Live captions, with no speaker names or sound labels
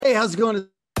Hey, how's it going?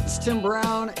 It's Tim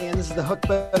Brown, and this is the Hook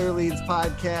Better Leads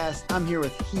podcast. I'm here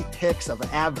with Heath Hicks of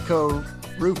Avco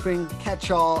Roofing,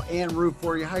 Catch-All, and Roof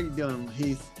Warrior. How you doing,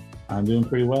 Heath? I'm doing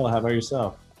pretty well. How about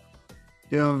yourself?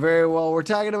 Doing very well. We're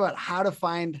talking about how to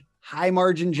find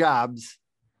high-margin jobs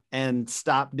and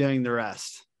stop doing the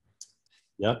rest.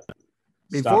 Yep.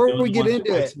 Before we get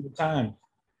into it, time.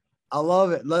 I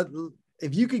love it.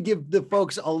 If you could give the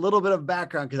folks a little bit of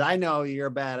background, because I know you're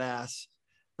a badass.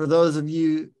 For those of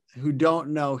you who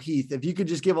don't know Heath, if you could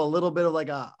just give a little bit of like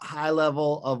a high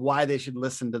level of why they should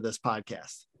listen to this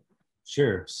podcast.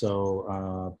 Sure. So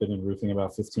I've been in roofing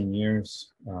about 15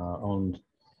 years, owned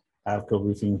Avco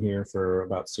Roofing here for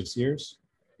about 6 years.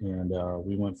 And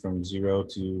we went from 0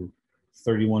 to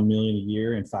 31 million a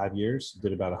year in 5 years,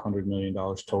 did about $100 million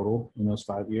total in those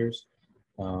 5 years.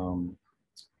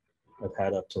 I've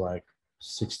had up to like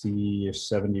 60 or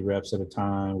 70 reps at a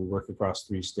time. We work across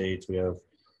 3 states. We have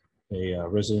a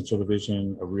residential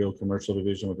division, a real commercial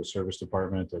division with a service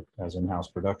department that has in-house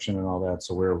production and all that.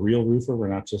 So we're a real roofer. We're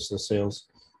not just a sales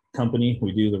company.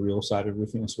 We do the real side of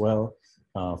roofing as well,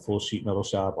 full sheet metal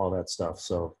shop, all that stuff.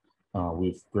 So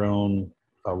we've grown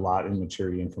a lot in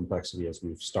maturity and complexity as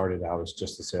we've started out as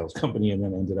just a sales company and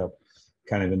then ended up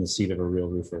kind of in the seat of a real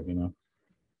roofer, you know?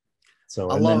 So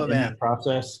I love it, man.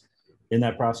 In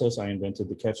that process, I invented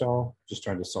the Catch-All, just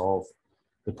trying to solve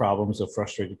the problems of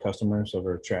frustrated customers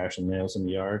over trash and nails in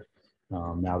the yard.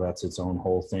 Now that's its own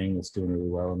whole thing. It's doing really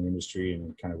well in the industry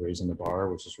and kind of raising the bar,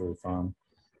 which is really fun.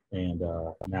 And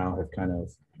now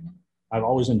I've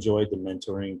always enjoyed the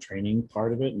mentoring training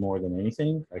part of it more than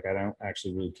anything. Like I don't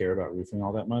actually really care about roofing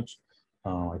all that much.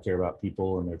 I care about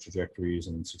people and their trajectories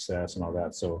and success and all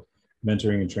that. So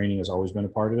mentoring and training has always been a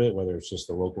part of it, whether it's just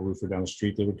the local roofer down the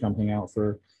street that would come hang out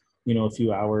for, a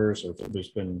few hours, or if there's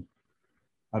been,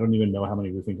 I don't even know how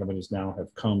many roofing companies now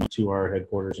have come to our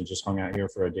headquarters and just hung out here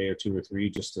for a day or 2 or 3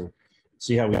 just to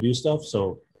see how we do stuff.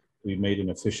 So we've made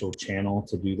an official channel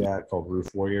to do that called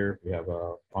Roof Warrior. We have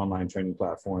an online training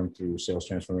platform through Sales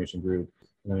Transformation Group.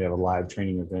 And then we have a live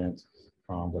training event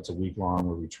that's a week long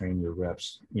where we train your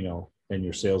reps, and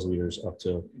your sales leaders up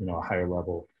to, a higher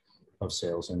level of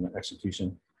sales and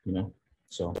execution,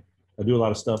 So I do a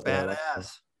lot of stuff.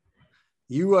 Badass.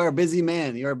 You are a busy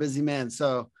man.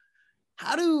 So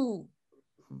how do,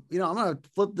 I'm going to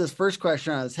flip this first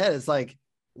question on its head. It's like,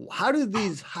 how do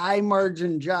these high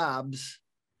margin jobs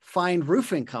find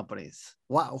roofing companies?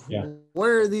 Wow. Yeah.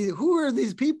 Who are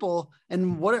these people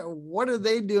and what are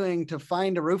they doing to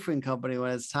find a roofing company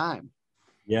when it's time?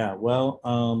 Yeah, well,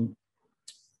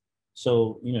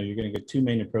 so, you're going to get 2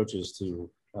 main approaches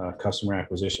to customer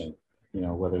acquisition,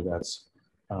 whether that's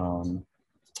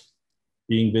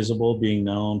being visible, being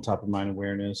known, top of mind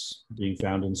awareness, being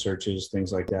found in searches,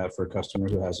 things like that for a customer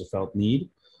who has a felt need.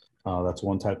 That's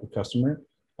one type of customer.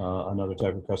 Another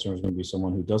type of customer is going to be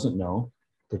someone who doesn't know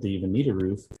that they even need a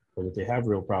roof or that they have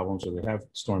real problems or they have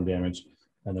storm damage.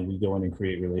 And then we go in and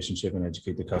create relationship and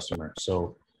educate the customer.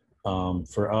 So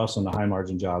for us on the high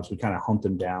margin jobs, we kind of hunt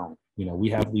them down. We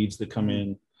have leads that come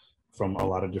in from a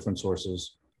lot of different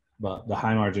sources, but the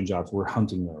high margin jobs, we're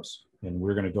hunting those. And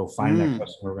we're going to go find that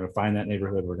customer. We're going to find that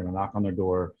neighborhood. We're going to knock on their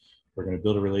door. We're going to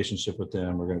build a relationship with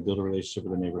them. We're going to build a relationship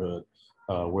with the neighborhood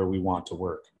where we want to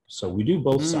work. So we do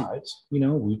both sides.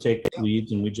 We take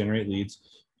leads and we generate leads.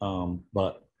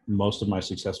 But most of my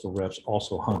successful reps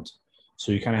also hunt.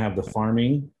 So you kind of have the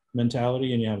farming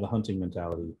mentality and you have the hunting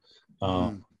mentality.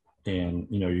 And,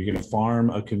 you're going to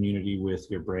farm a community with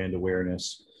your brand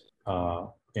awareness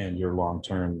and your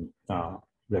long-term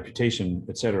reputation,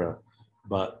 et cetera.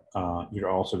 But you're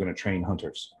also going to train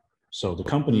hunters. So the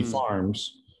company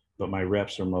farms, but my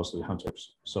reps are mostly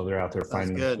hunters. So they're out there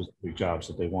finding specific jobs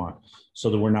that they want, so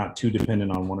that we're not too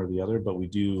dependent on one or the other. But we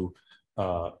do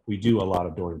a lot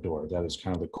of door to door. That is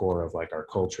kind of the core of like our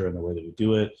culture and the way that we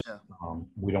do it. Yeah.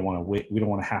 We don't want to wait. We don't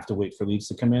want to have to wait for leads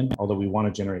to come in, although we want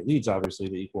to generate leads, obviously,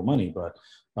 that equal money, but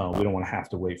we don't want to have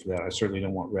to wait for that. I certainly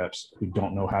don't want reps who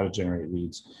don't know how to generate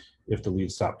leads. If the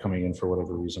leads stop coming in for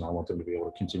whatever reason, I want them to be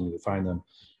able to continue to find them.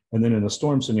 And then in a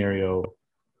storm scenario,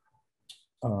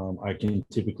 I can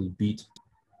typically beat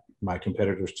my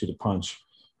competitors to the punch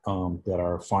that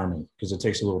are farming, because it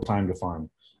takes a little time to farm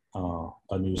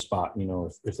a new spot.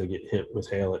 If they get hit with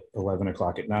hail at 11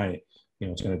 o'clock at night,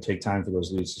 it's going to take time for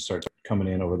those leads to start coming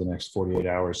in over the next 48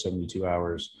 hours, 72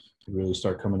 hours, to really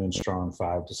start coming in strong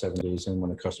 5 to 7 days in,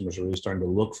 when the customers are really starting to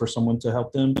look for someone to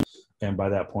help them. And by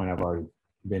that point, I've already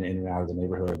been in and out of the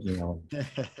neighborhood,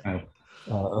 kind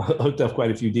of hooked up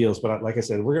quite a few deals. But like I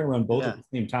said, we're going to run both at the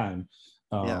same time.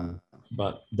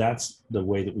 But that's the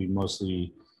way that we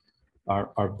mostly,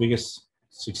 our biggest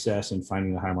success in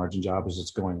finding a high margin job is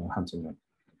it's going and hunting them.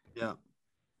 Yeah.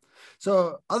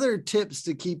 So other tips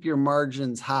to keep your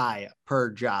margins high per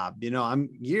job,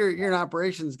 you're an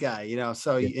operations guy,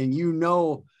 so, Yeah.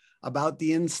 and about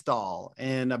the install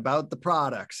and about the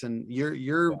products, and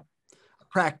you're a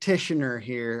practitioner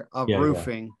here of Yeah. Yeah.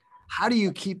 roofing. How do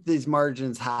you keep these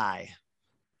margins high?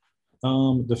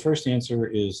 The first answer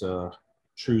is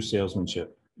true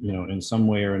salesmanship. In some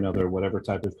way or another, whatever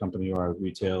type of company you are,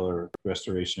 retail or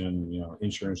restoration,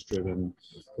 insurance driven,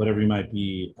 whatever you might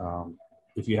be.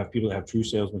 If you have people that have true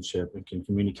salesmanship and can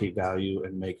communicate value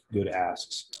and make good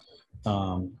asks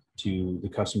to the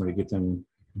customer to get them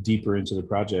deeper into the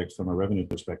project from a revenue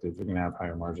perspective, you're going to have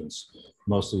higher margins,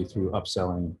 mostly through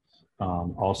upselling.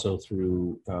 Also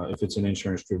through, if it's an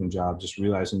insurance driven job, just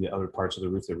realizing the other parts of the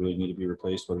roof that really need to be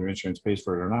replaced, whether insurance pays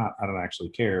for it or not, I don't actually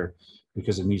care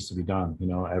because it needs to be done.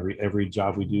 Every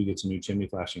job we do gets a new chimney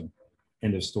flashing.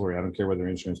 End of story. I don't care whether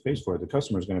insurance pays for it. The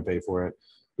customer is going to pay for it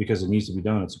because it needs to be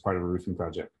done. It's a part of a roofing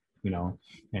project, and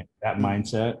that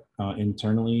mindset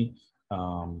internally,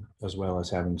 as well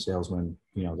as having salesmen,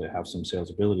 that have some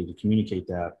sales ability to communicate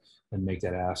that and make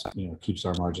that ask, keeps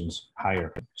our margins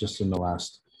higher. Just in the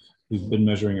last, we've been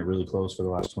measuring it really close for the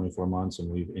last 24 months, and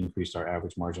we've increased our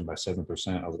average margin by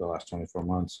 7% over the last 24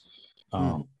 months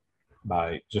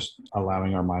by just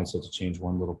allowing our mindset to change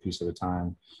one little piece at a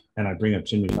time. And I bring up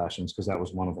chimney flashings because that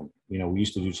was one of them. We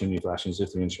used to do chimney flashings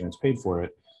if the insurance paid for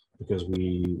it because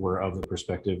we were of the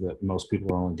perspective that most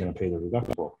people are only going to pay the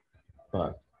deductible.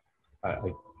 But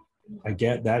I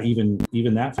get that even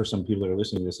that for some people that are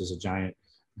listening to this is a giant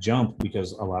jump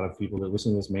because a lot of people that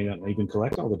listen to this may not even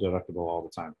collect all the deductible all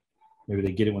the time. Maybe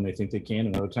they get it when they think they can,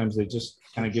 and other times they just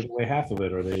kind of give away half of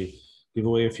it, or they give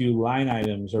away a few line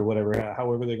items or whatever,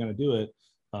 however they're going to do it.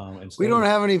 We don't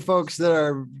have any folks that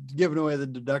are giving away the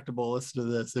deductible. Listen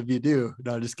to this. If you do,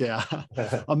 no, just kidding.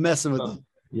 I'm messing with them.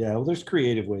 Yeah, well, there's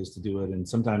creative ways to do it. And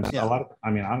sometimes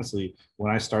honestly,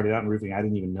 when I started out in roofing, I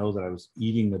didn't even know that I was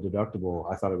eating the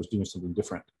deductible. I thought I was doing something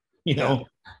different. I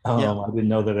didn't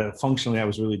know that functionally I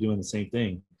was really doing the same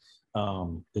thing.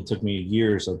 It took me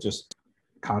years of just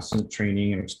constant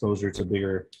training and exposure to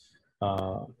bigger,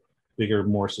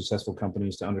 more successful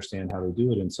companies to understand how they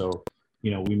do it. And so,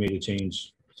 we made a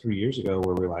change 3 years ago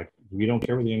where we're like, we don't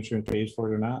care whether the insurance pays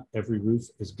for it or not. Every roof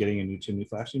is getting a new chimney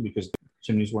flashing because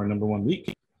chimneys were our number one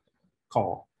leak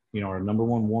call. Our number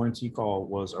one warranty call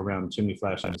was around chimney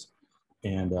flashings.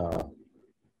 And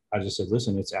I just said,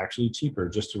 listen, it's actually cheaper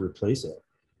just to replace it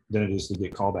than it is to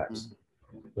get callbacks.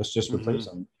 Let's just replace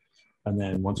them. And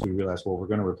then once we realized, well, we're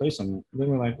going to replace them, then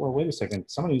we're like, well, wait a second,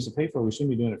 somebody needs to pay for it. We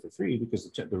shouldn't be doing it for free because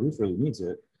the roof really needs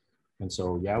it. And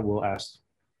so, yeah, we'll ask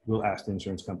the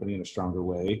insurance company in a stronger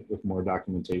way with more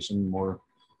documentation, more,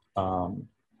 a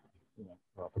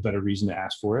better reason to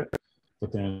ask for it.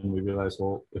 But then we realized,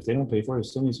 well, if they don't pay for it, it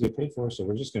still needs to get paid for. So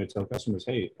we're just going to tell customers,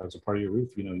 hey, as a part of your roof,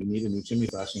 you need a new chimney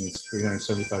flashing. It's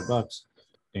 $375.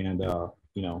 And,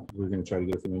 we're going to try to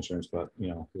get it from insurance, but,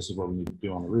 this is what we need to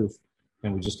do on the roof.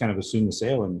 And we just kind of assume the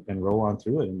sale and roll on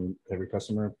through it. And every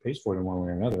customer pays for it in one way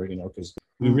or another, because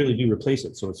we really do replace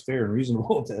it. So it's fair and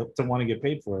reasonable to want to get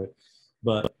paid for it.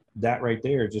 But that right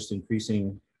there, just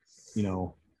increasing,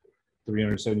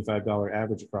 $375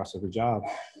 average across every job,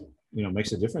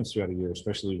 makes a difference throughout a year,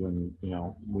 especially when,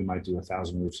 we might do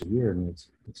 1,000 roofs a year and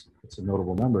it's a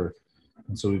notable number.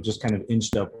 And so we've just kind of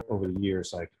inched up over the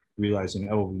years, like realizing,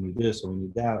 oh, we need this, or we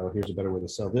need that, or here's a better way to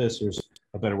sell this, here's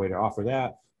a better way to offer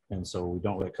that. And so we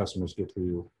don't let customers get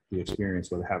through the experience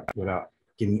without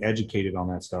getting educated on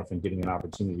that stuff and getting an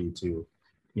opportunity to,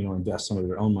 invest some of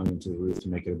their own money into the roof to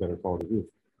make it a better quality roof.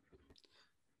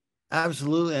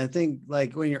 Absolutely. I think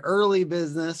like when you're early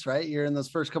business, right? You're in those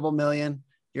first couple million,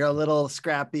 you're a little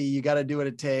scrappy. You got to do what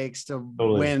it takes to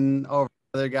win over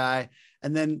the other guy.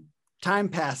 And then time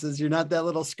passes. You're not that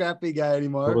little scrappy guy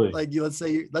anymore. Totally. Like let's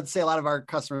say a lot of our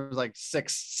customers, like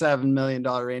 $6-7 million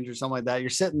range or something like that. You're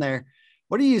sitting there.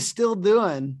 What are you still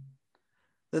doing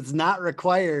that's not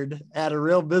required at a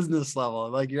real business level?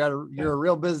 Like you're a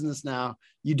real business now.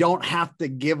 You don't have to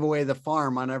give away the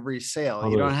farm on every sale.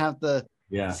 Totally. You don't have to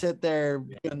sit there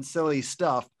doing silly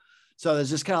stuff. So there's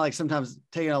just kind of like sometimes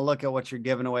taking a look at what you're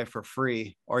giving away for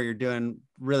free or you're doing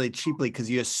really cheaply because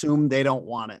you assume they don't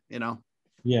want it,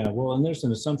 Yeah, well, and there's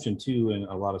an assumption too in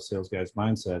a lot of sales guys'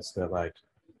 mindsets that like,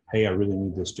 hey, I really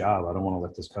need this job. I don't want to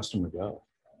let this customer go.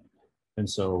 And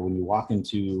so when you walk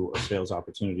into a sales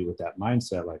opportunity with that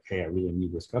mindset, like, hey, I really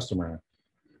need this customer,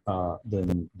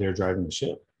 then they're driving the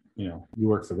ship. You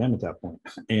work for them at that point.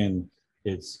 And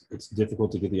it's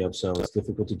difficult to get the upsell. It's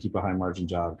difficult to keep a high margin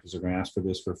job because they're going to ask for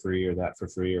this for free or that for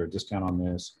free or a discount on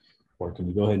this. Or can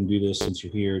you go ahead and do this since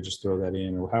you're here, just throw that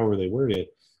in, or however they word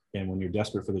it. And when you're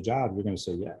desperate for the job, you're going to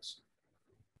say yes.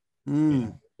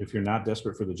 Mm. If you're not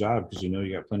desperate for the job because you know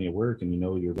you got plenty of work and you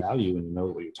know your value and you know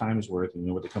what your time is worth and you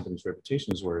know what the company's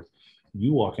reputation is worth,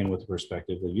 you walk in with the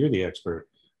perspective that you're the expert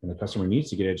and the customer needs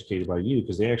to get educated by you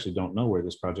because they actually don't know where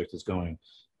this project is going.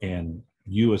 And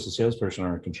you as a salesperson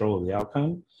are in control of the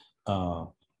outcome.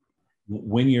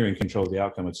 When you're in control of the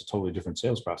outcome, it's a totally different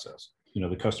sales process. You know,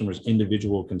 the customer's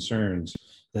individual concerns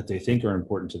that they think are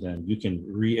important to them, you can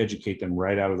re-educate them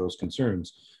right out of those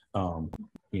concerns.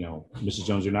 You know, Mrs.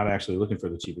 Jones, you're not actually looking for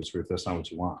the cheapest roof. That's not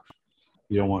what you want.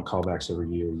 You don't want callbacks every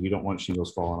year. You don't want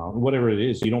shingles falling off. Whatever it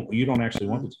is, you don't actually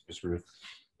want the cheapest roof.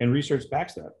 And research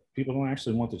backs that. People don't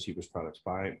actually want the cheapest products.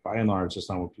 By and large, that's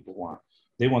not what people want.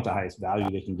 They want the highest value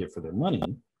they can get for their money,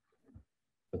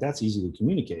 but that's easy to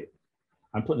communicate.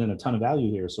 I'm putting in a ton of value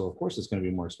here, so of course it's going to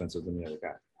be more expensive than the other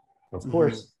guy. Of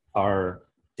course, our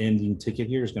ending ticket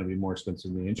here is going to be more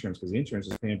expensive than the insurance because the insurance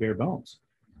is paying bare bones.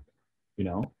 You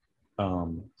know,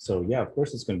 so yeah, of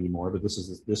course it's going to be more, but this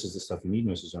is the stuff you need,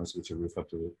 Mrs. Jones, to get your roof up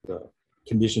to the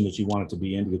condition that you want it to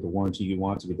be in, to get the warranty you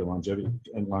want, to get the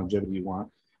longevity you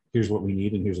want. Here's what we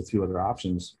need, and here's a few other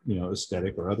options, you know,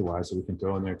 aesthetic or otherwise, that we can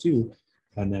throw in there too.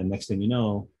 And then next thing you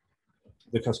know,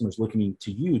 the customer's looking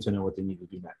to you to know what they need to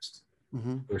do next.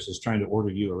 Versus trying to order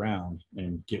you around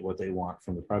and get what they want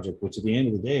from the project, which at the end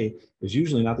of the day is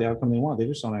usually not the outcome they want. They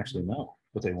just don't actually know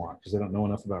what they want because they don't know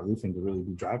enough about roofing to really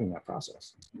be driving that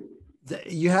process.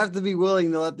 You have to be willing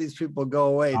to let these people go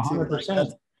away too. Like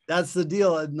that's the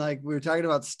deal. And like we were talking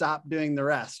about, stop doing the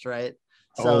rest, right?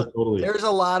 So totally. There's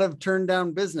a lot of turned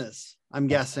down business, I'm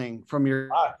guessing, from your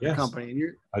company.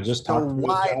 And I just talked through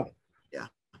a job. Yeah.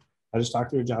 I just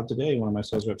talked through a job today. One of my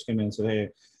sales reps came in and said, hey,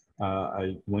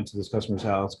 I went to this customer's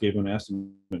house, gave him an estimate,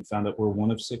 and found out we're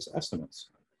one of 6 estimates.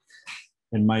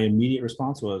 And my immediate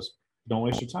response was, don't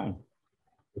waste your time.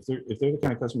 If they're the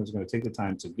kind of customer that's going to take the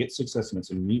time to get 6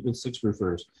 estimates and meet with 6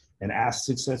 roofers and ask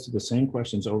 6 sets of the same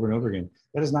questions over and over again,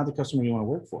 that is not the customer you want to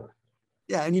work for.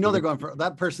 Yeah, and you know they're going for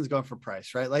that person's going for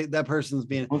price, right? Like that person's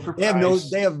being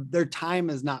their time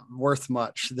is not worth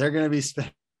much. They're going to be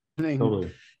spending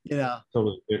totally. You know,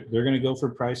 totally. They're going to go for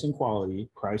price and quality.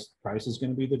 Price is going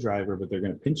to be the driver, but they're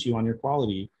going to pinch you on your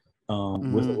quality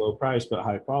with a low price but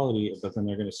high quality. But then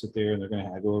they're going to sit there and they're going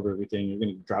to haggle over everything. You're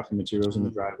going to drop the materials in the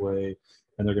driveway,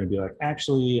 and they're going to be like,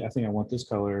 actually, I think I want this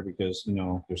color because, you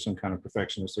know, there's some kind of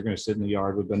perfectionist. They're going to sit in the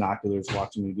yard with binoculars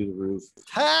watching you do the roof,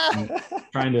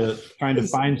 trying to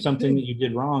find something that you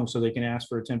did wrong so they can ask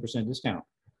for a 10% discount.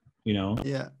 You know,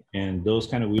 and those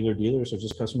kind of wheeler dealers are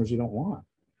just customers you don't want.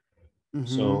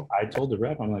 So I told the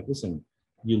rep, I'm like, listen,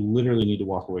 you literally need to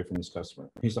walk away from this customer.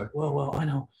 He's like, well, I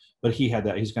know. But he's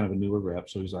kind of a newer rep.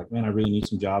 So he's like, man, I really need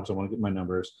some jobs. I want to get my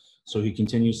numbers. So he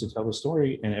continues to tell the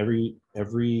story, and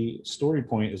every story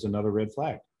point is another red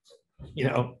flag. You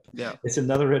know, it's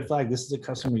another red flag. This is a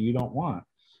customer you don't want.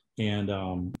 And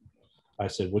I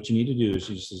said, what you need to do is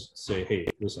you just say, hey,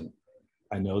 listen,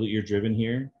 I know that you're driven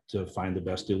here to find the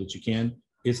best deal that you can.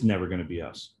 It's never going to be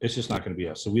us. It's just not going to be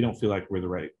us. So we don't feel like we're the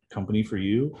right company for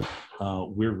you.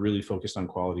 We're really focused on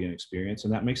quality and experience,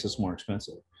 and that makes us more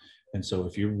expensive. And so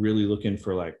if you're really looking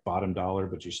for like bottom dollar,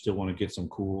 but you still want to get some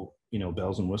cool, you know,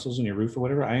 bells and whistles in your roof or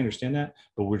whatever, I understand that,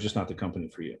 but we're just not the company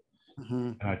for you.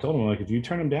 And I told him, like, if you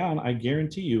turn them down, I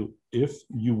guarantee you, if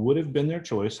you would have been their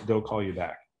choice, they'll call you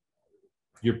back.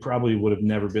 You probably would have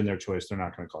never been their choice. They're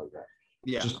not going to call you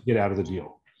back. Just get out of the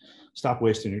deal. Stop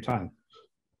wasting your time.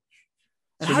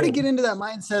 And how do you get into that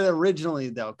mindset originally,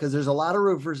 though? Because there's a lot of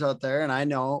roofers out there, and I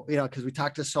know, you know, because we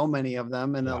talked to so many of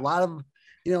them, and a lot of,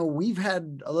 you know, we've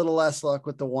had a little less luck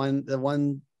with the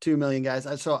 1-2 million guys.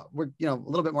 So we're, you know, a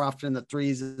little bit more often in the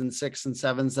 3s and 6s and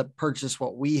 7s that purchase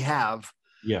what we have.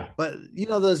 Yeah. But, you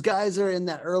know, those guys are in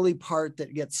that early part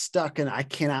that get stuck, and I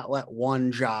cannot let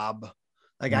one job,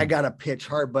 like I got to pitch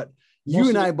hard. But you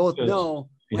and I both know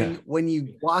when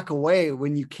you walk away,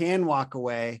 when you can walk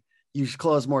away, you should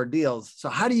close more deals. So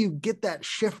how do you get that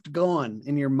shift going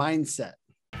in your mindset?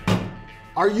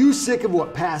 Are you sick of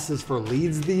what passes for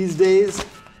leads these days?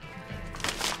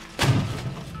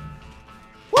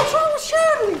 What's wrong with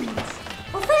shared leads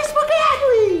or Facebook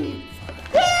ad leads?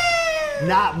 Yeah!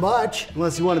 Not much,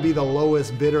 unless you want to be the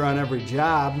lowest bidder on every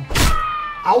job.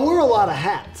 I wear a lot of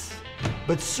hats,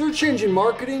 but search engine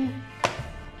marketing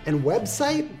and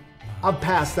website, I've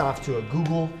passed off to a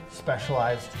Google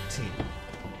specialized team.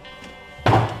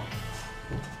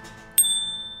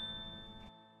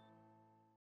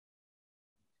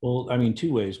 Well, I mean,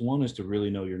 2 ways. One is to really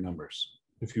know your numbers.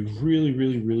 If you really,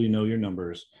 really, really know your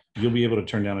numbers, you'll be able to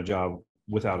turn down a job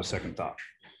without a second thought.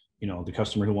 You know, the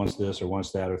customer who wants this or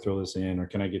wants that, or throw this in, or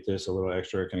can I get this a little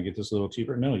extra? Or can I get this a little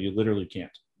cheaper? No, you literally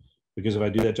can't. because if I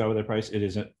do that job at that price, it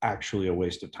isn't actually a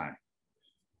waste of time.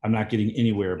 I'm not getting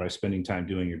anywhere by spending time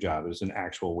doing your job. It's an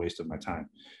actual waste of my time.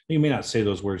 You may not say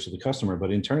those words to the customer,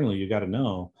 but internally you got to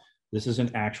know this is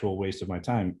an actual waste of my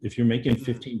time. If you're making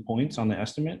 15 points on the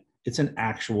estimate, it's an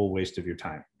actual waste of your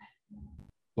time.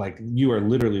 Like you are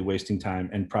literally wasting time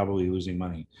and probably losing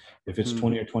money. If it's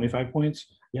 20 or 25 points,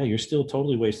 yeah, you're still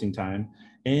totally wasting time.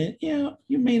 And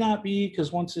you may not be,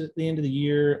 because once at the end of the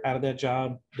year out of that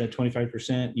job, that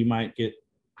 25%, you might get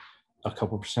a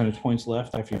couple percentage points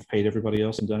left after you've paid everybody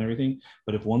else and done everything.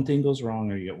 But if one thing goes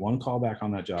wrong or you get one call back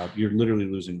on that job, you're literally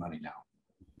losing money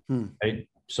now. Right?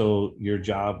 So your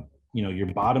job, your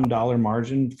bottom dollar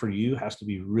margin for you has to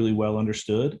be really well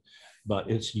understood, but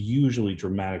it's usually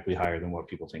dramatically higher than what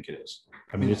people think it is.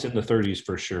 I mean, it's in the 30s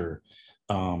for sure,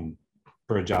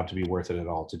 for a job to be worth it at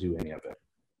all, to do any of it.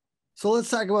 So let's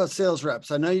talk about sales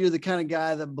reps. I know you're the kind of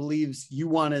guy that believes you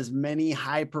want as many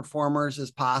high performers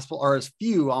as possible, or as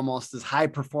few almost as high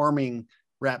performing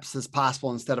reps as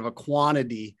possible, instead of a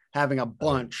quantity, having a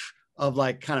bunch of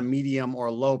like kind of medium or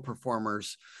low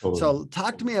performers. Totally. So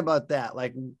talk to me about that.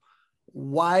 Like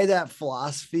why that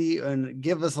philosophy, and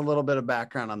give us a little bit of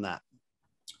background on that.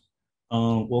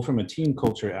 Well, from a team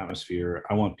culture atmosphere,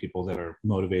 I want people that are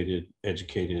motivated,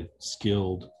 educated,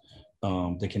 skilled,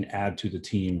 that can add to the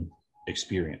team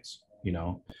experience.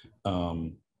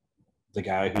 The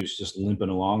guy who's just limping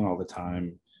along all the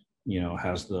time,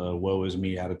 has the woe is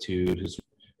me attitude.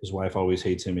 His wife always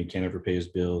hates him. He can't ever pay his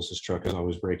bills. His truck is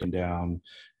always breaking down,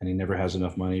 and he never has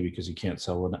enough money because he can't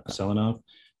sell enough.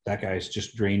 That guy's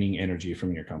just draining energy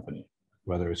from your company,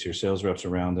 whether it's your sales reps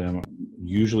around them.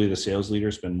 Usually the sales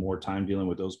leaders spend more time dealing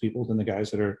with those people than the guys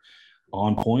that are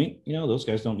on point. Those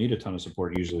guys don't need a ton of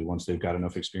support. Usually once they've got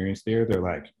enough experience there,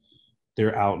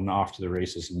 they're out and off to the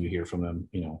races, and you hear from them,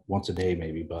 once a day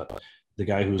maybe. But the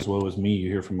guy who's woe is me,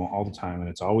 you hear from him all the time, and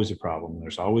it's always a problem.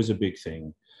 There's always a big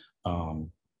thing. They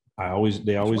always.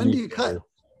 When do you cut?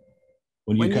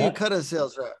 When do you cut a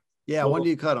sales rep? Yeah. Well, when do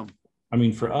you cut them? I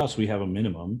mean, for us, we have a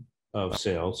minimum of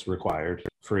sales required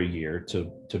for a year to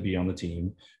be on the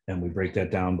team. And we break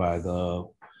that down by the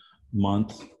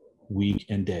month, week,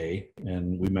 and day.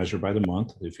 And we measure by the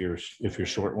month. If you're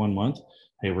short 1 month,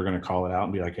 hey, we're going to call it out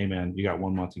and be like, hey man, you got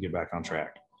 1 month to get back on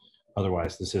track.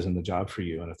 Otherwise, this isn't the job for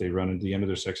you. And if they run at the end of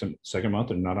their second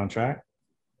month and not on track,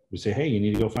 we say, hey, you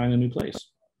need to go find a new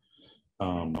place.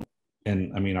 And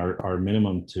I mean, our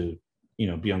minimum to,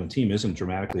 be on the team isn't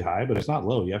dramatically high, but it's not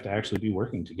low. You have to actually be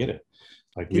working to get it.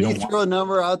 Like, can you throw a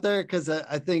number out there? Because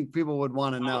I think people would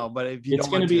want to know, but if you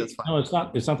don't want to, that's fine. No, it's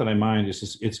not that I mind. It's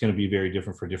just, it's going to be very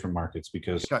different for different markets,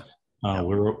 because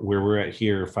where we're at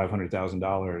here,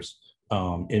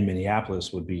 $500,000 in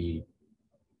Minneapolis would be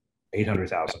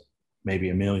 800,000, maybe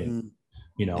 $1 million.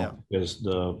 Because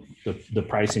the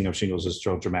pricing of shingles is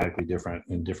so dramatically different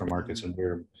in different markets, and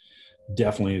we're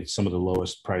definitely some of the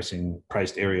lowest priced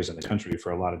areas in the country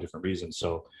for a lot of different reasons.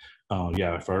 So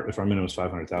if our minimum is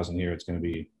 500,000 here, it's going to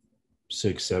be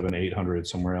 600, 700, 800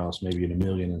 somewhere else, maybe in $1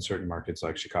 million in certain markets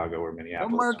like Chicago or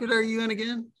Minneapolis. What market are you in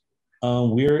again?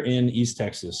 We're in East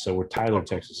Texas. So we're Tyler,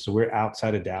 Texas. So we're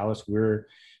outside of Dallas. We're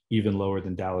even lower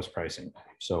than Dallas pricing.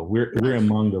 So we're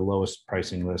among the lowest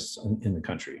pricing lists in the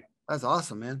country. That's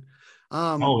awesome, man.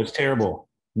 It's terrible.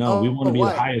 No, we want to be the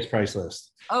highest price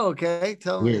list. Oh, okay.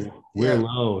 Tell me. We're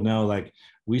low. No, like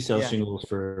we sell shingles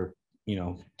for,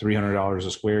 $300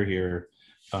 a square here.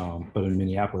 But in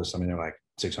Minneapolis, I mean, they're like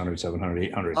 600, 700,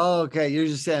 800. Oh, okay. You're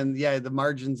just saying, the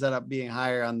margins end up being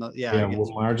higher on the,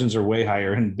 well, margins are way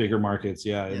higher in bigger markets.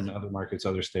 In other markets,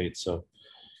 other states. So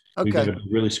we've got to be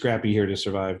really scrappy here to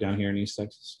survive down here in East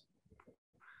Texas.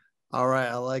 All right.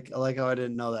 I like how I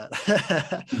didn't know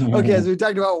that. Okay. So we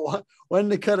talked about when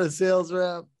to cut a sales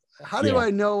rep. How do I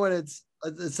know when it's,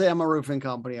 let's say I'm a roofing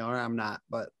company, or I'm not,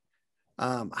 but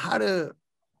how do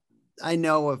I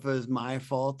know if it was my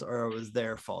fault or it was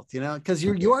their fault, because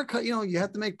you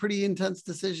have to make pretty intense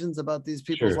decisions about these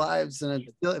people's lives, and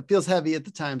it feels heavy at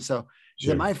the time. So is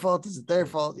it my fault? Is it their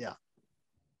fault? Yeah.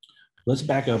 Let's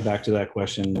back to that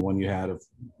question, the one you had of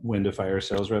when to fire a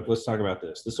sales rep. Let's talk about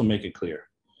this. This will make it clear.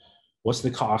 What's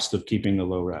the cost of keeping the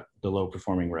low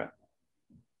performing rep?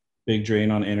 Big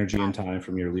drain on energy and time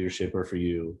from your leadership or for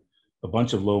you. A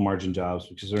bunch of low margin jobs,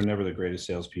 because they're never the greatest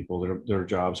salespeople. Their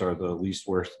jobs are the least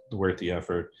worth the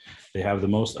effort. They have the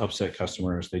most upset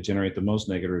customers. They generate the most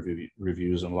negative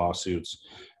reviews and lawsuits.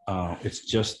 It's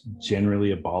just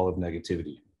generally a ball of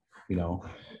negativity,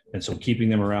 And so keeping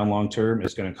them around long term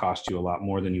is going to cost you a lot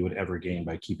more than you would ever gain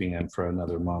by keeping them for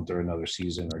another month or another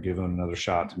season, or give them another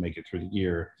shot to make it through the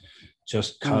year.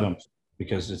 Just cut them,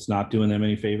 because it's not doing them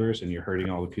any favors and you're hurting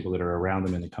all the people that are around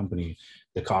them in the company.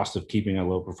 The cost of keeping a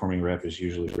low performing rep is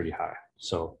usually pretty high.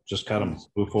 So just cut them,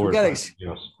 move forward.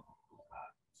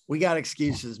 We got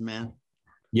excuses, man.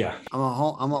 Yeah.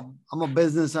 I'm a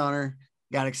business owner.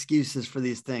 Got excuses for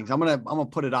these things. I'm gonna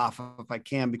put it off if I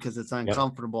can because it's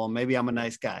uncomfortable. And maybe I'm a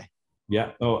nice guy.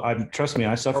 Yeah. Oh, trust me,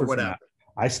 I suffer from that.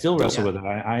 I still wrestle with it.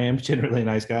 I am generally a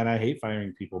nice guy and I hate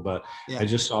firing people, but I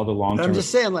just saw the long term. I'm just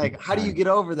saying, like, how do you get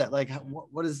over that? Like,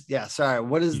 what is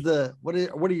what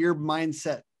are your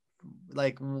mindset?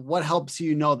 Like, what helps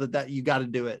you know that you got to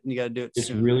do it and you got to do it it's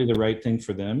soon? Really the right thing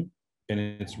for them, and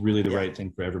it's really the right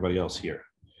thing for everybody else here.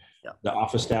 Yeah. The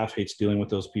office staff hates dealing with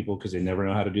those people because they never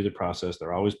know how to do the process.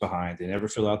 They're always behind. They never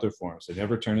fill out their forms. They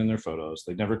never turn in their photos.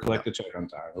 They never collect the check on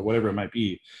time or whatever it might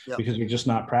be because they're just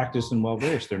not practiced and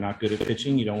well-versed. They're not good at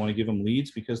pitching. You don't want to give them leads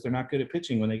because they're not good at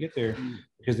pitching when they get there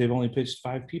because they've only pitched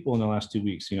 5 people in the last 2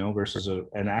 weeks, versus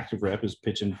an active rep is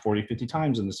pitching 40, 50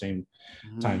 times in the same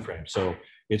time frame. So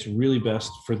it's really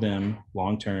best for them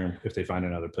long-term if they find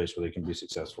another place where they can be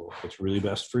successful. It's really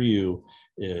best for you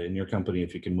in your company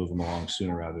if you can move them along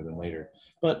sooner rather than later.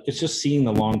 But it's just seeing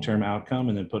the long-term outcome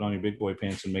and then put on your big boy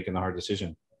pants and making the hard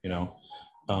decision.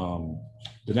 The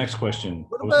next question.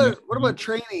 What about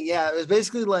training? Yeah, it was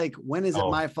basically like, when is it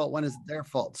my fault? When is it their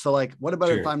fault? So like, what about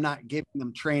if I'm not giving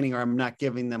them training or I'm not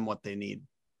giving them what they need?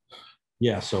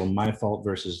 Yeah. So my fault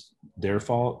versus their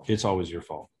fault, it's always your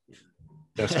fault.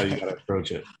 That's how you got to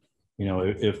approach it.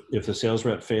 If the sales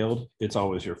rep failed, it's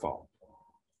always your fault.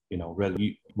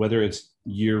 Whether it's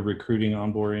your recruiting,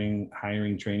 onboarding,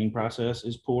 hiring, training process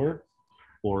is poor,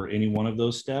 or any one of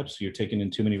those steps, you're taking in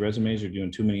too many resumes, you're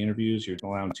doing too many interviews, you're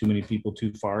allowing too many people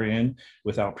too far in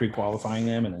without pre-qualifying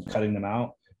them and then cutting them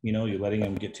out. You're letting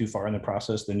them get too far in the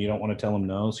process, then you don't want to tell them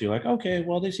no. So you're like, okay,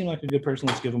 well, they seem like a good person.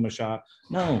 Let's give them a shot.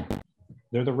 No,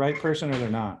 they're the right person or they're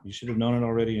not. You should have known it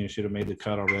already and you should have made the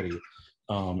cut already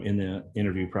in the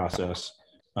interview process.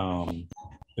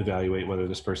 Evaluate whether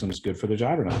this person is good for the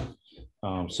job or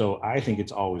not. So I think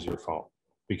it's always your fault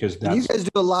because you guys do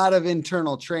a lot of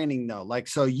internal training though. Like,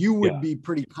 so you would be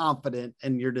pretty confident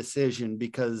in your decision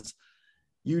because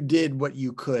you did what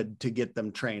you could to get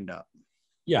them trained up.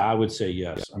 Yeah, I would say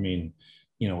yes. I mean,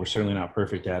 we're certainly not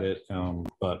perfect at it,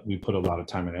 but we put a lot of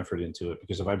time and effort into it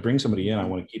because if I bring somebody in, I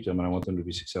want to keep them and I want them to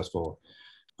be successful.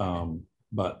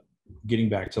 But getting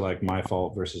back to like my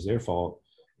fault versus their fault,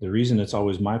 the reason it's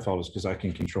always my fault is because I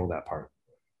can control that part.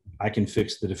 I can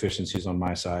fix the deficiencies on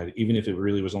my side. Even if it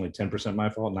really was only 10%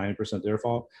 my fault, 90% their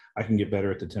fault, I can get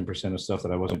better at the 10% of stuff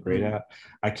that I wasn't great at.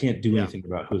 I can't do anything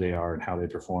about who they are and how they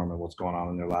perform and what's going on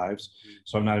in their lives.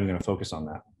 So I'm not even going to focus on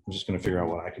that. I'm just going to figure out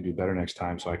what I can do better next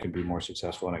time so I can be more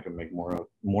successful and I can make more other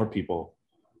people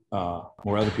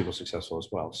successful as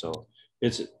well. So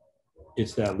it's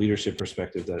that leadership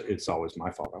perspective that it's always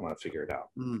my fault. I'm going to figure it out.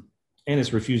 And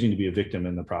it's refusing to be a victim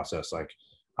in the process. Like,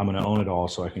 I'm going to own it all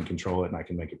so I can control it and I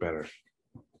can make it better.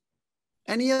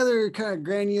 Any other kind of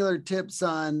granular tips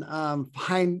on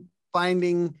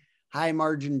finding high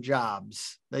margin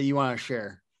jobs that you want to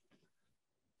share?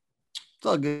 It's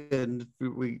all good.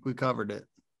 We covered it.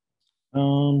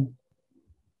 I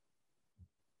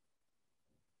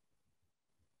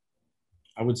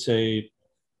would say,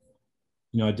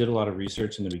 I did a lot of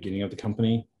research in the beginning of the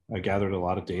company. I gathered a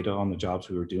lot of data on the jobs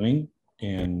we were doing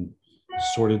and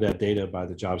sorted that data by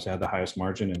the jobs that had the highest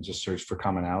margin and just searched for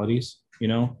commonalities,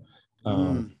 and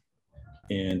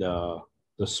the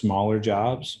smaller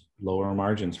jobs, lower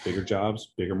margins, bigger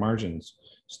jobs, bigger margins,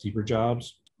 steeper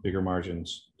jobs, bigger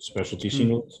margins, specialty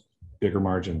shingles, bigger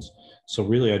margins. So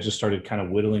really I just started kind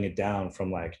of whittling it down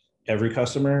from like every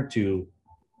customer to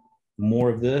more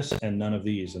of this and none of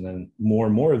these, and then more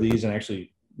and more of these, and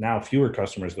actually now fewer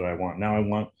customers that I want. Now I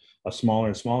want a smaller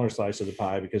and smaller slice of the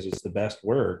pie because it's the best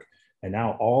work. And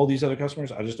now all these other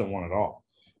customers, I just don't want it all.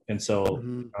 And so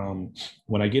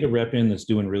when I get a rep in that's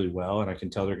doing really well and I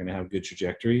can tell they're going to have good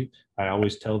trajectory, I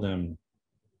always tell them,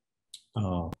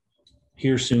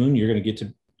 here soon, you're going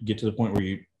to get to the point where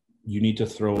you need to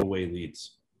throw away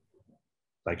leads.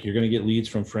 Like, you're going to get leads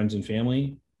from friends and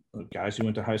family, guys you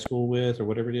went to high school with or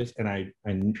whatever it is. And I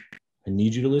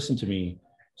need you to listen to me.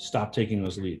 Stop taking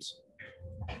those leads.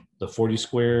 The 40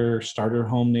 square starter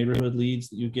home neighborhood leads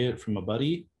that you get from a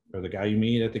buddy or the guy you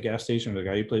meet at the gas station or the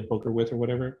guy you play poker with or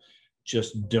whatever,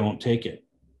 just don't take it.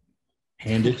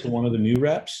 Hand it to one of the new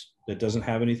reps that doesn't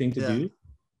have anything to do,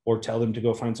 or tell them to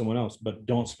go find someone else, but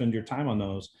don't spend your time on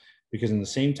those, because in the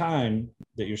same time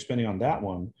that you're spending on that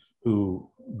one who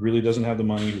really doesn't have the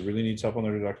money, who really needs help on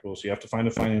their deductible, so you have to find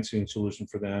a financing solution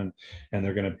for them, and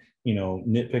they're going to,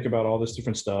 nitpick about all this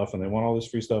different stuff and they want all this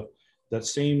free stuff. that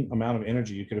same amount of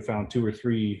energy, you could have found 2 or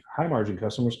 3 high margin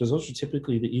customers, because those are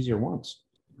typically the easier ones.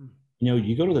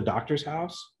 You go to the doctor's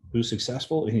house who's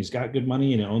successful and he's got good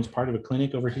money and he owns part of a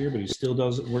clinic over here, but he still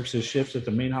works his shifts at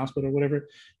the main hospital or whatever.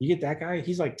 You get that guy,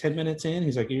 he's like 10 minutes in,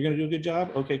 he's like, you're going to do a good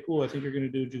job. Okay, cool. I think you're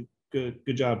going to do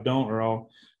good job. Don't, or I'll,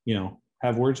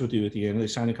 have words with you at the end. They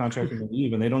sign a contract and they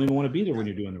leave, and they don't even want to be there when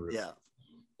you're doing the roof. Yeah.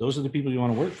 Those are the people you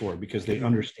want to work for, because they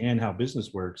understand how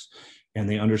business works, and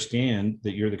they understand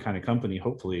that you're the kind of company,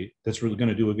 hopefully, that's really going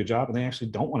to do a good job. And they actually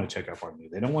don't want to check up on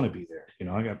you. They don't want to be there.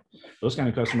 I got those kind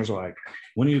of customers are like,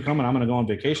 when are you coming? I'm going to go on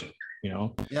vacation,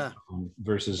 Yeah.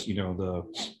 Versus, the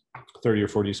 30 or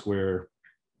 40 square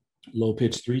low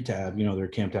pitch 3-tab, they're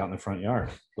camped out in the front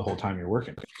yard the whole time you're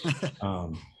working.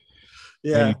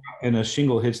 Yeah. And a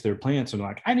shingle hits their plants and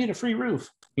like, I need a free roof,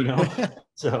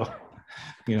 so,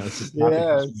 it's just not the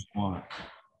customer you want.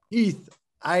 Heath,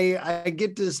 I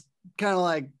get to kind of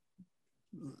like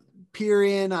peer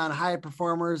in on high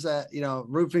performers at,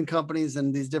 roofing companies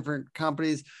and these different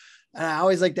companies. And I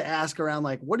always like to ask around,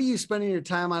 like, what are you spending your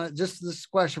time on? Just this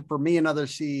question for me and other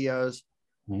CEOs.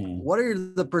 What are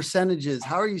the percentages?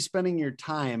 How are you spending your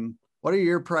time? What are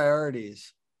your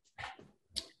priorities?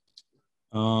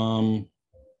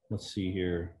 Let's see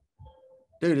here.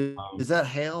 Dude, is that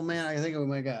hail, man? I think we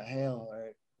might got hail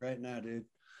right now, dude.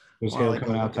 There's hail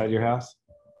coming outside your house?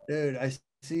 Dude, I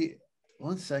see.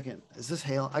 1 second. Is this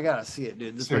hail? I gotta see it,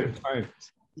 dude. This Sorry.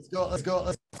 Let's go.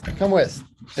 Let's come with.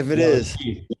 If it is.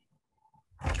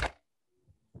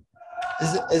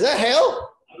 Is that hail?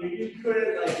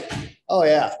 Oh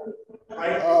yeah.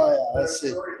 Oh yeah. Let's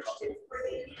see.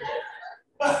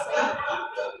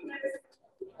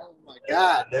 Oh my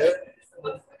God, dude.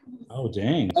 Oh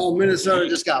dang. Oh, Minnesota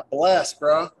just got blessed,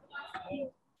 bro.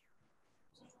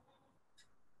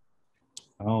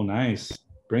 Oh, nice.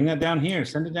 Bring that down here.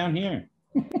 Send it down here.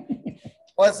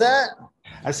 What's that?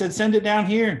 I said send it down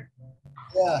here.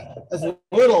 Yeah, it's a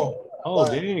little. Oh,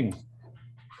 dang.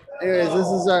 Anyways, this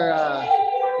is our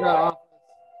office.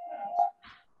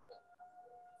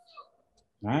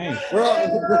 Nice.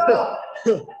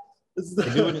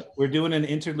 We're doing an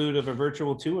interlude of a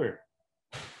virtual tour.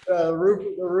 The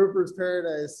Roofer's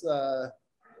Paradise,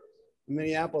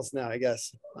 Minneapolis now, I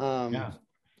guess. Yeah.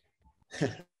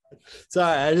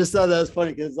 Sorry, I just thought that was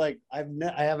funny because like I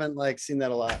haven't like seen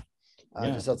that a lot.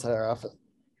 Just outside our office.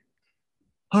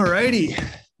 All righty.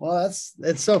 Well,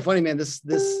 it's so funny, man. This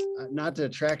not to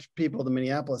attract people to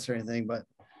Minneapolis or anything, but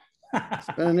it's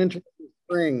been an interesting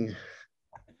spring.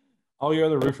 All your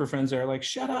other roofer friends are like,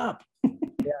 shut up.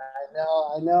 Yeah,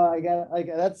 I know. I got like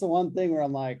that's the one thing where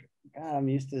I'm like, God, I'm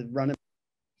used to running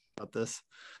about this.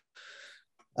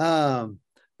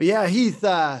 But yeah, Heath,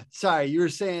 sorry, you were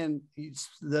saying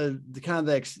the kind of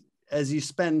the as you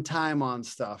spend time on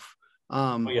stuff.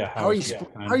 How are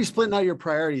you splitting out your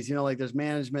priorities? Like there's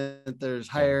management, there's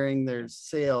hiring, there's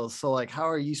sales. So like, how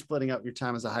are you splitting up your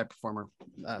time as a high performer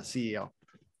CEO?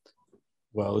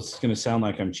 Well, it's going to sound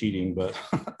like I'm cheating, but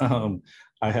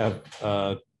I have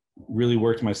really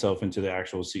worked myself into the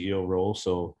actual CEO role.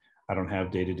 So I don't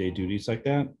have day-to-day duties like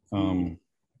that.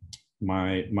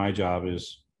 My job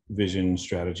is vision,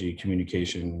 strategy,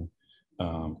 communication,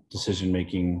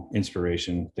 decision-making,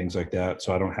 inspiration, things like that.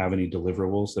 So I don't have any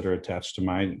deliverables that are attached to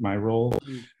my role.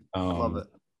 Love it.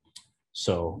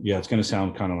 So yeah, it's going to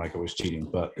sound kind of like I was cheating,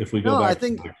 but if we go back, I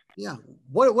think,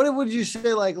 What would you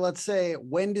say? Like, let's say,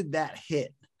 when did that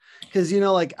hit? Because,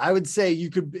 like I would say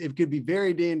it could be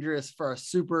very dangerous for a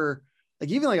super, like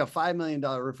even like a $5 million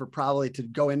roofer probably to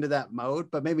go into that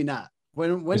mode, but maybe not.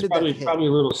 When did that hit? Probably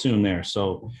a little soon there.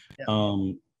 So,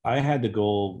 I had the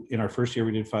goal in our first year,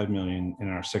 we did 5 million. In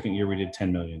our second year, we did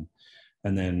 10 million.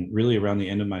 And then really around the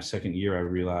end of my second year, I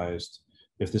realized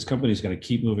if this company is going to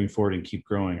keep moving forward and keep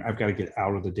growing, I've got to get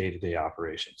out of the day-to-day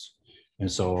operations.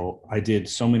 And so I did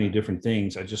so many different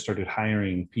things. I just started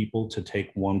hiring people to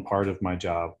take one part of my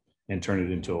job and turn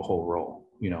it into a whole role,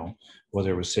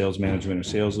 whether it was sales management or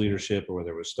sales leadership, or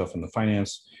whether it was stuff in the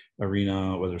finance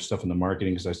arena, whether it was stuff in the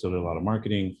marketing, because I still did a lot of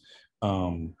marketing.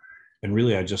 And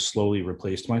really, I just slowly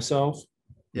replaced myself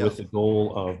with the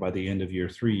goal of, by the end of year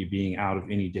 3, being out of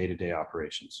any day-to-day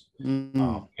operations.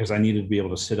 Because I needed to be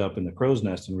able to sit up in the crow's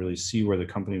nest and really see where the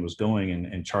company was going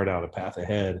and chart out a path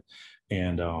ahead.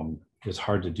 And it's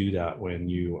hard to do that when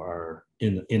you are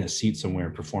in a seat somewhere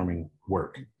performing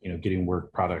work, getting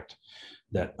work product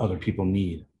that other people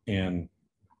need. And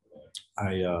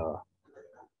I,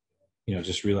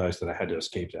 just realized that I had to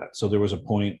escape that. So there was a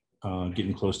point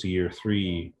getting close to year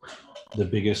 3, the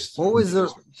biggest. What was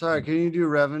sorry, can you do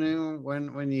revenue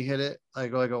when you hit it?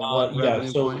 Like what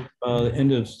revenue point? In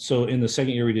the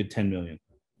second year we did 10 million.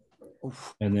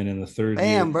 Oof. And then in the third year,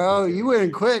 Damn, bro, you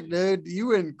went quick, dude. You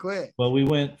went quick. well, we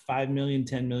went 5 million,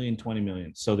 10 million, 20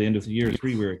 million. So the end of the year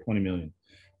 3, we were at 20 million.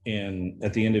 And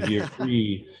at the end of year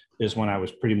 3 is when I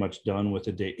was pretty much done with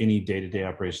any day-to-day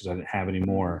operations. I didn't have any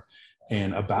more.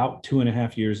 And about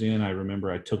 2.5 years in, I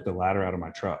remember I took the ladder out of my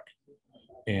truck,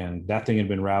 and that thing had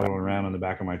been rattling around on the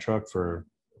back of my truck for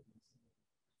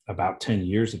about 10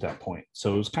 years at that point.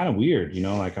 So it was kind of weird,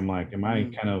 like, I'm like, am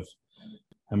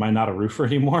I not a roofer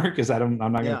anymore? Because I'm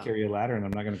not going to carry a ladder and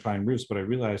I'm not going to climb roofs. But I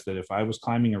realized that if I was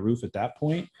climbing a roof at that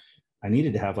point, I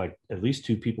needed to have like at least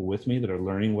 2 people with me that are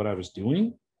learning what I was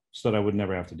doing so that I would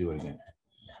never have to do it again.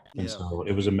 And so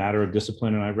it was a matter of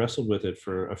discipline, and I wrestled with it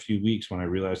for a few weeks when I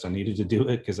realized I needed to do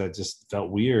it because I just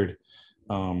felt weird.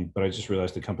 But I just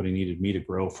realized the company needed me to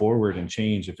grow forward and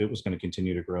change if it was going to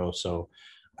continue to grow. So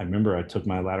I remember I took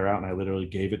my ladder out and I literally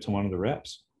gave it to one of the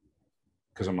reps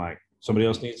because I'm like, somebody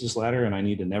else needs this ladder and I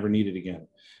need to never need it again.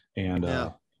 And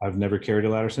I've never carried a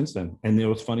ladder since then. And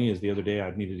what's funny is the other day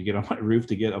I needed to get on my roof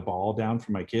to get a ball down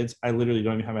for my kids. I literally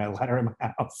don't even have a ladder in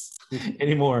my house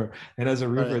anymore. And as a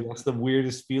roofer, that's the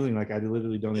weirdest feeling. Like I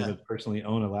literally don't even personally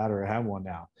own a ladder or have one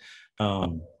now.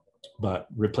 But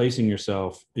replacing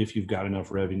yourself, if you've got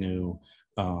enough revenue,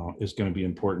 is going to be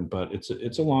important. But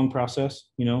it's a long process,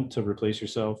 to replace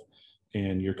yourself.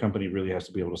 And your company really has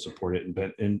to be able to support it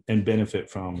and benefit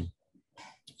from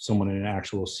someone in an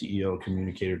actual CEO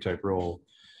communicator type role.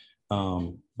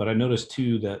 But I noticed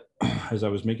too that as I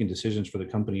was making decisions for the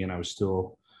company and I was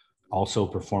still also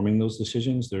performing those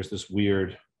decisions, there's this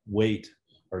weird weight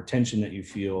or tension that you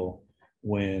feel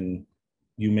when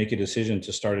you make a decision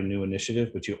to start a new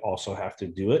initiative, but you also have to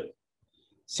do it.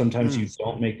 Sometimes you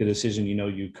don't make the decision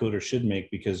you could or should make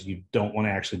because you don't want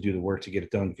to actually do the work to get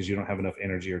it done because you don't have enough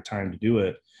energy or time to do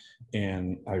it.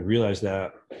 And I realized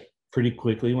that pretty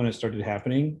quickly when it started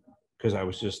happening because I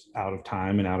was just out of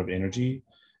time and out of energy.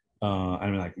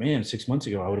 I'm like, man, 6 months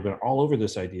ago, I would have been all over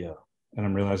this idea. And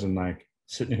I'm realizing, like,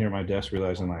 sitting here at my desk,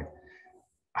 realizing, like,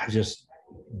 I just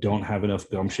don't have enough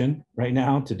gumption right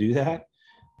now to do that.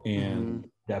 And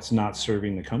that's not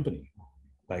serving the company.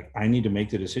 Like, I need to make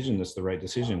the decision that's the right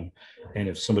decision. And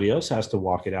if somebody else has to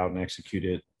walk it out and execute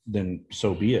it, then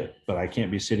so be it. But I can't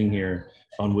be sitting here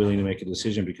unwilling to make a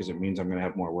decision because it means I'm going to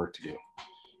have more work to do.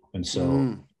 And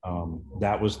so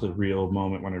that was the real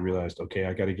moment when I realized, okay,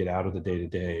 I got to get out of the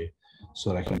day-to-day so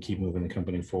that I can keep moving the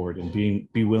company forward and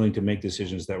be willing to make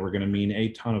decisions that were going to mean a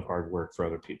ton of hard work for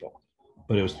other people.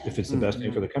 But if it's the best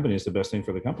thing for the company, it's the best thing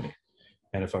for the company.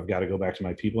 And if I've got to go back to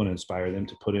my people and inspire them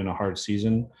to put in a hard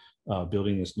season,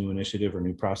 building this new initiative or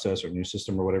new process or new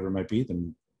system or whatever it might be,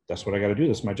 then that's what I got to do.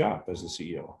 That's my job as the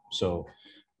CEO. So,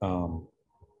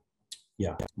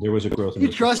 yeah, there was a growth.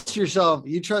 You trust yourself.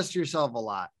 You trust yourself a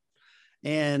lot.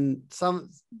 And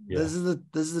this is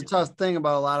the tough thing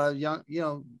about a lot of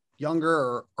younger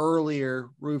or earlier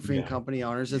roofing company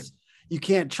owners. It's you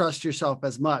can't trust yourself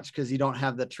as much because you don't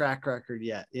have the track record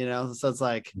yet, So it's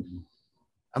like,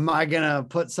 am I gonna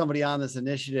put somebody on this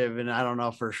initiative? And I don't know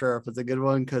for sure if it's a good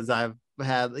one because I've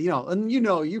had, and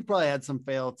you probably had some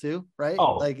fail too, right?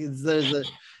 Oh. Like there's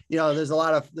a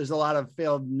lot of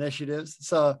failed initiatives.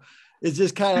 So it's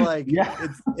just kind of like,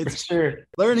 it's sure.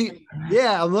 learning.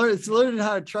 Yeah. It's learning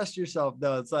how to trust yourself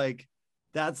though. It's like,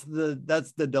 that's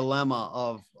the dilemma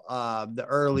of the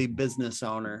early business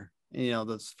owner,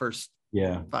 those first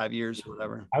 5 years or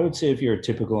whatever. I would say if you're a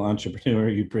typical entrepreneur,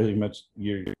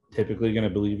 you're typically going to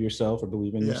believe yourself or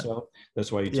believe in yourself.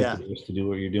 That's why you took the risk to do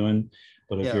what you're doing.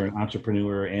 But if you're an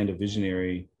entrepreneur and a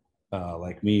visionary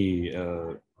like me,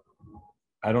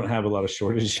 I don't have a lot of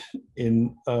shortage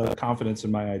in confidence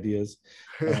in my ideas,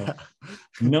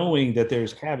 knowing that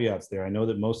there's caveats there. I know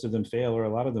that most of them fail or a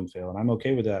lot of them fail, and I'm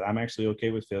okay with that. I'm actually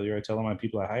okay with failure. I tell my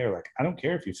people I hire, like, I don't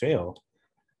care if you failed.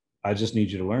 I just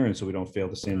need you to learn so we don't fail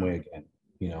the same way again,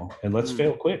 and let's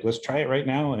fail quick. Let's try it right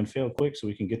now and fail quick so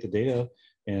we can get the data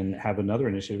and have another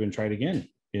initiative and try it again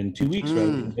in 2 weeks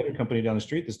rather than get a company down the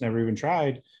street that's never even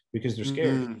tried because they're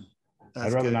scared.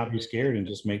 I'd rather not be scared and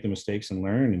just make the mistakes and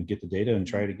learn and get the data and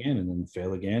try it again and then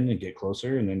fail again and get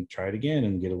closer and then try it again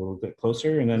and get a little bit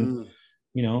closer. And then,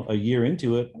 a year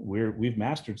into it, we've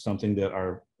mastered something that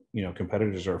our,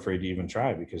 competitors are afraid to even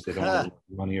try because they don't have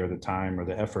the money or the time or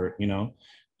the effort,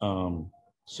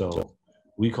 so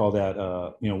we call that,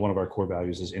 one of our core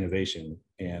values is innovation,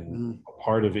 and a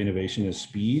part of innovation is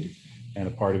speed and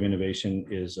a part of innovation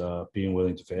is being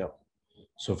willing to fail.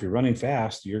 So if you're running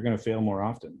fast, you're going to fail more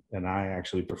often. And I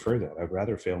actually prefer that. I'd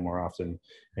rather fail more often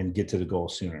and get to the goal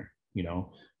sooner.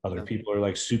 Other people are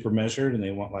like super measured and they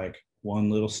want like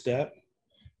one little step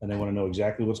and they want to know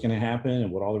exactly what's going to happen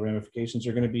and what all the ramifications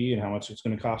are going to be and how much it's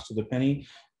going to cost to the penny.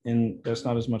 and that's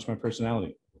not as much my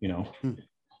personality, you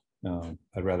know.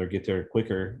 I'd rather get there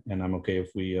quicker, and I'm okay if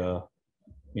we,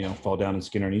 fall down and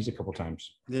skin our knees a couple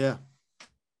times. Yeah.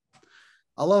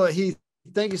 I love it. Heath,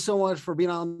 thank you so much for being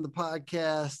on the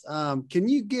podcast. Can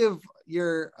you give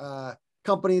your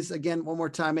companies again one more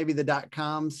time, maybe the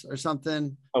 .coms or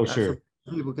something? Oh, sure.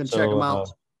 So people can check them out.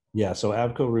 So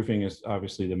Avco Roofing is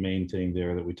obviously the main thing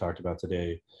there that we talked about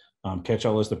today.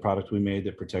 Catch-All is the product we made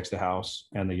that protects the house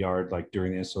and the yard, like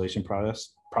during the installation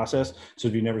process. So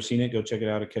if you've never seen it, go check it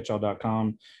out at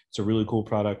catchall.com. It's a really cool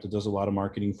product. It does a lot of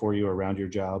marketing for you around your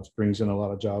jobs, brings in a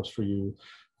lot of jobs for you.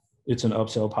 It's an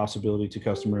upsell possibility to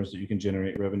customers that you can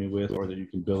generate revenue with, or that you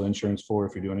can bill insurance for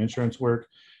if you're doing insurance work.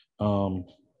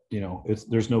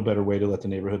 There's no better way to let the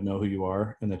neighborhood know who you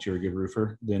are and that you're a good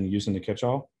roofer than using the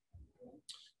Catch-All.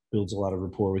 Builds a lot of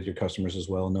rapport with your customers as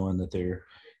well, knowing that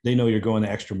they know you're going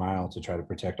the extra mile to try to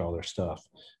protect all their stuff.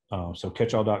 So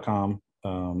catchall.com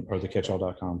or the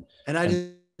catchall.com. And I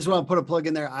just want to put a plug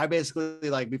in there. I basically,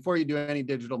 like, before you do any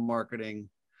digital marketing,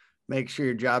 make sure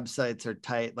your job sites are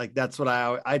tight. Like, that's what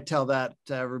I tell that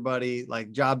to everybody.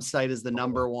 Like, job site is the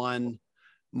number one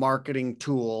marketing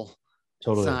tool.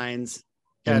 Totally. Signs.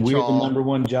 And we're the number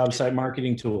one job site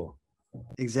marketing tool.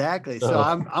 Exactly. So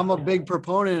I'm a big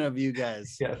proponent of you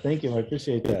guys. Yeah, thank you. I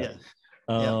appreciate that.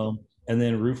 Yeah. And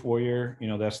then Roof Warrior,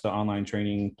 that's the online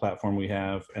training platform we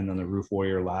have. And then the Roof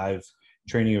Warrior live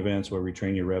training events where we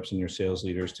train your reps and your sales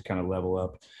leaders to kind of level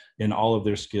up in all of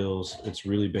their skills. It's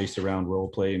really based around role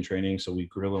play and training. So we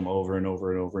grill them over and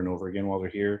over and over and over again while they're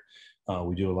here.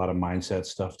 We do a lot of mindset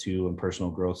stuff too, and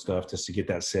personal growth stuff, just to get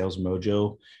that sales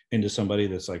mojo into somebody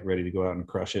that's like ready to go out and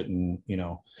crush it and,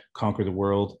 conquer the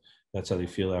world. That's how they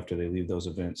feel after they leave those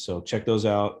events. So check those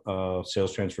out,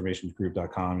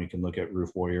 salestransformationsgroup.com. You can look at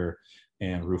Roof Warrior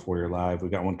and Roof Warrior Live. We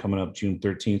got one coming up June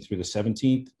 13th through the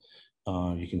 17th.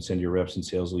 You can send your reps and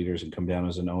sales leaders and come down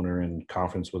as an owner and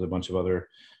conference with a bunch of other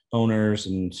owners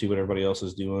and see what everybody else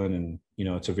is doing. And,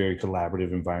 it's a very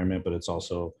collaborative environment, but it's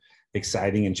also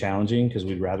exciting and challenging because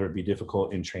we'd rather it be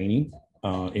difficult in training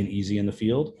and easy in the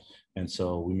field. And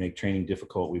so we make training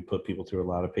difficult. We put people through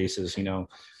a lot of paces,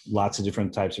 lots of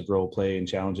different types of role play and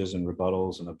challenges and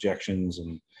rebuttals and objections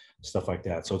and stuff like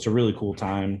that. So it's a really cool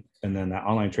time. And then that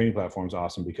online training platform is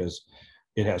awesome because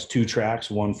it has 2 tracks,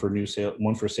 one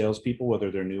for salespeople, whether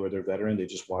they're new or they're veteran. They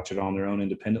just watch it on their own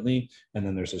independently. And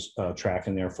then there's a track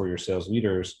in there for your sales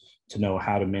leaders to know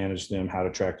how to manage them, how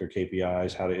to track their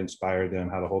KPIs, how to inspire them,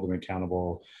 how to hold them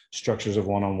accountable, structures of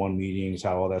one-on-one meetings,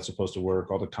 how all that's supposed to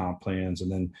work, all the comp plans, and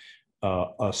then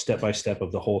a step-by-step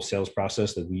of the whole sales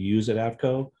process that we use at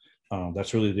Avco.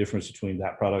 That's really the difference between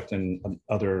that product and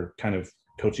other kind of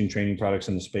coaching training products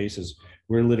in the space. Is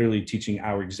we're literally teaching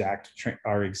our exact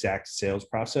sales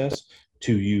process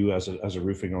to you as a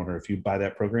roofing owner. If you buy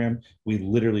that program, we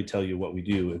literally tell you what we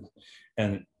do.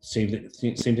 And same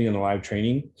thing in the live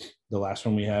training. The last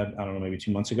one we had, I don't know, maybe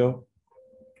 2 months ago,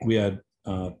 we had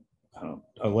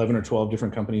 11 or 12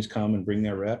 different companies come and bring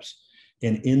their reps.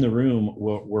 And in the room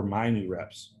were my new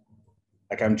reps.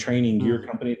 Like, I'm training your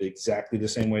company exactly the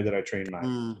same way that I trained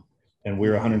mine. And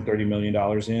we're $130 million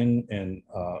in, and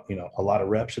a lot of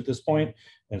reps at this point.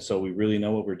 And so we really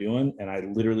know what we're doing. And I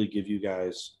literally give you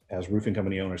guys, as roofing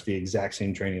company owners, the exact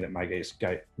same training that my guys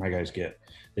get.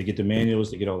 They get the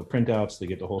manuals, they get all the printouts, they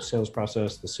get the whole sales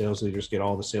process. The sales leaders get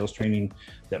all the sales training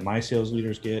that my sales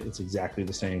leaders get. It's exactly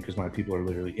the same because my people are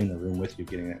literally in the room with you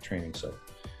getting that training. So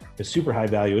it's super high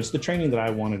value. It's the training that I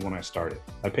wanted when I started.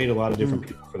 I paid a lot of different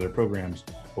people for their programs,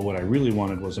 but what I really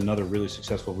wanted was another really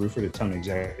successful roofer to tell me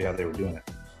exactly how they were doing it.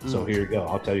 So here you go.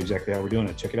 I'll tell you exactly how we're doing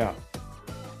it. Check it out.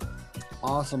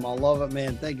 Awesome. I love it,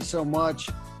 man. Thank you so much.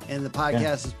 And the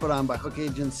podcast is put on by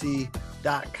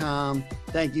hookagency.com.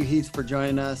 Thank you, Heath, for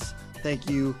joining us. Thank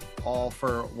you all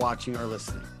for watching or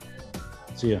listening.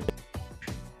 See ya.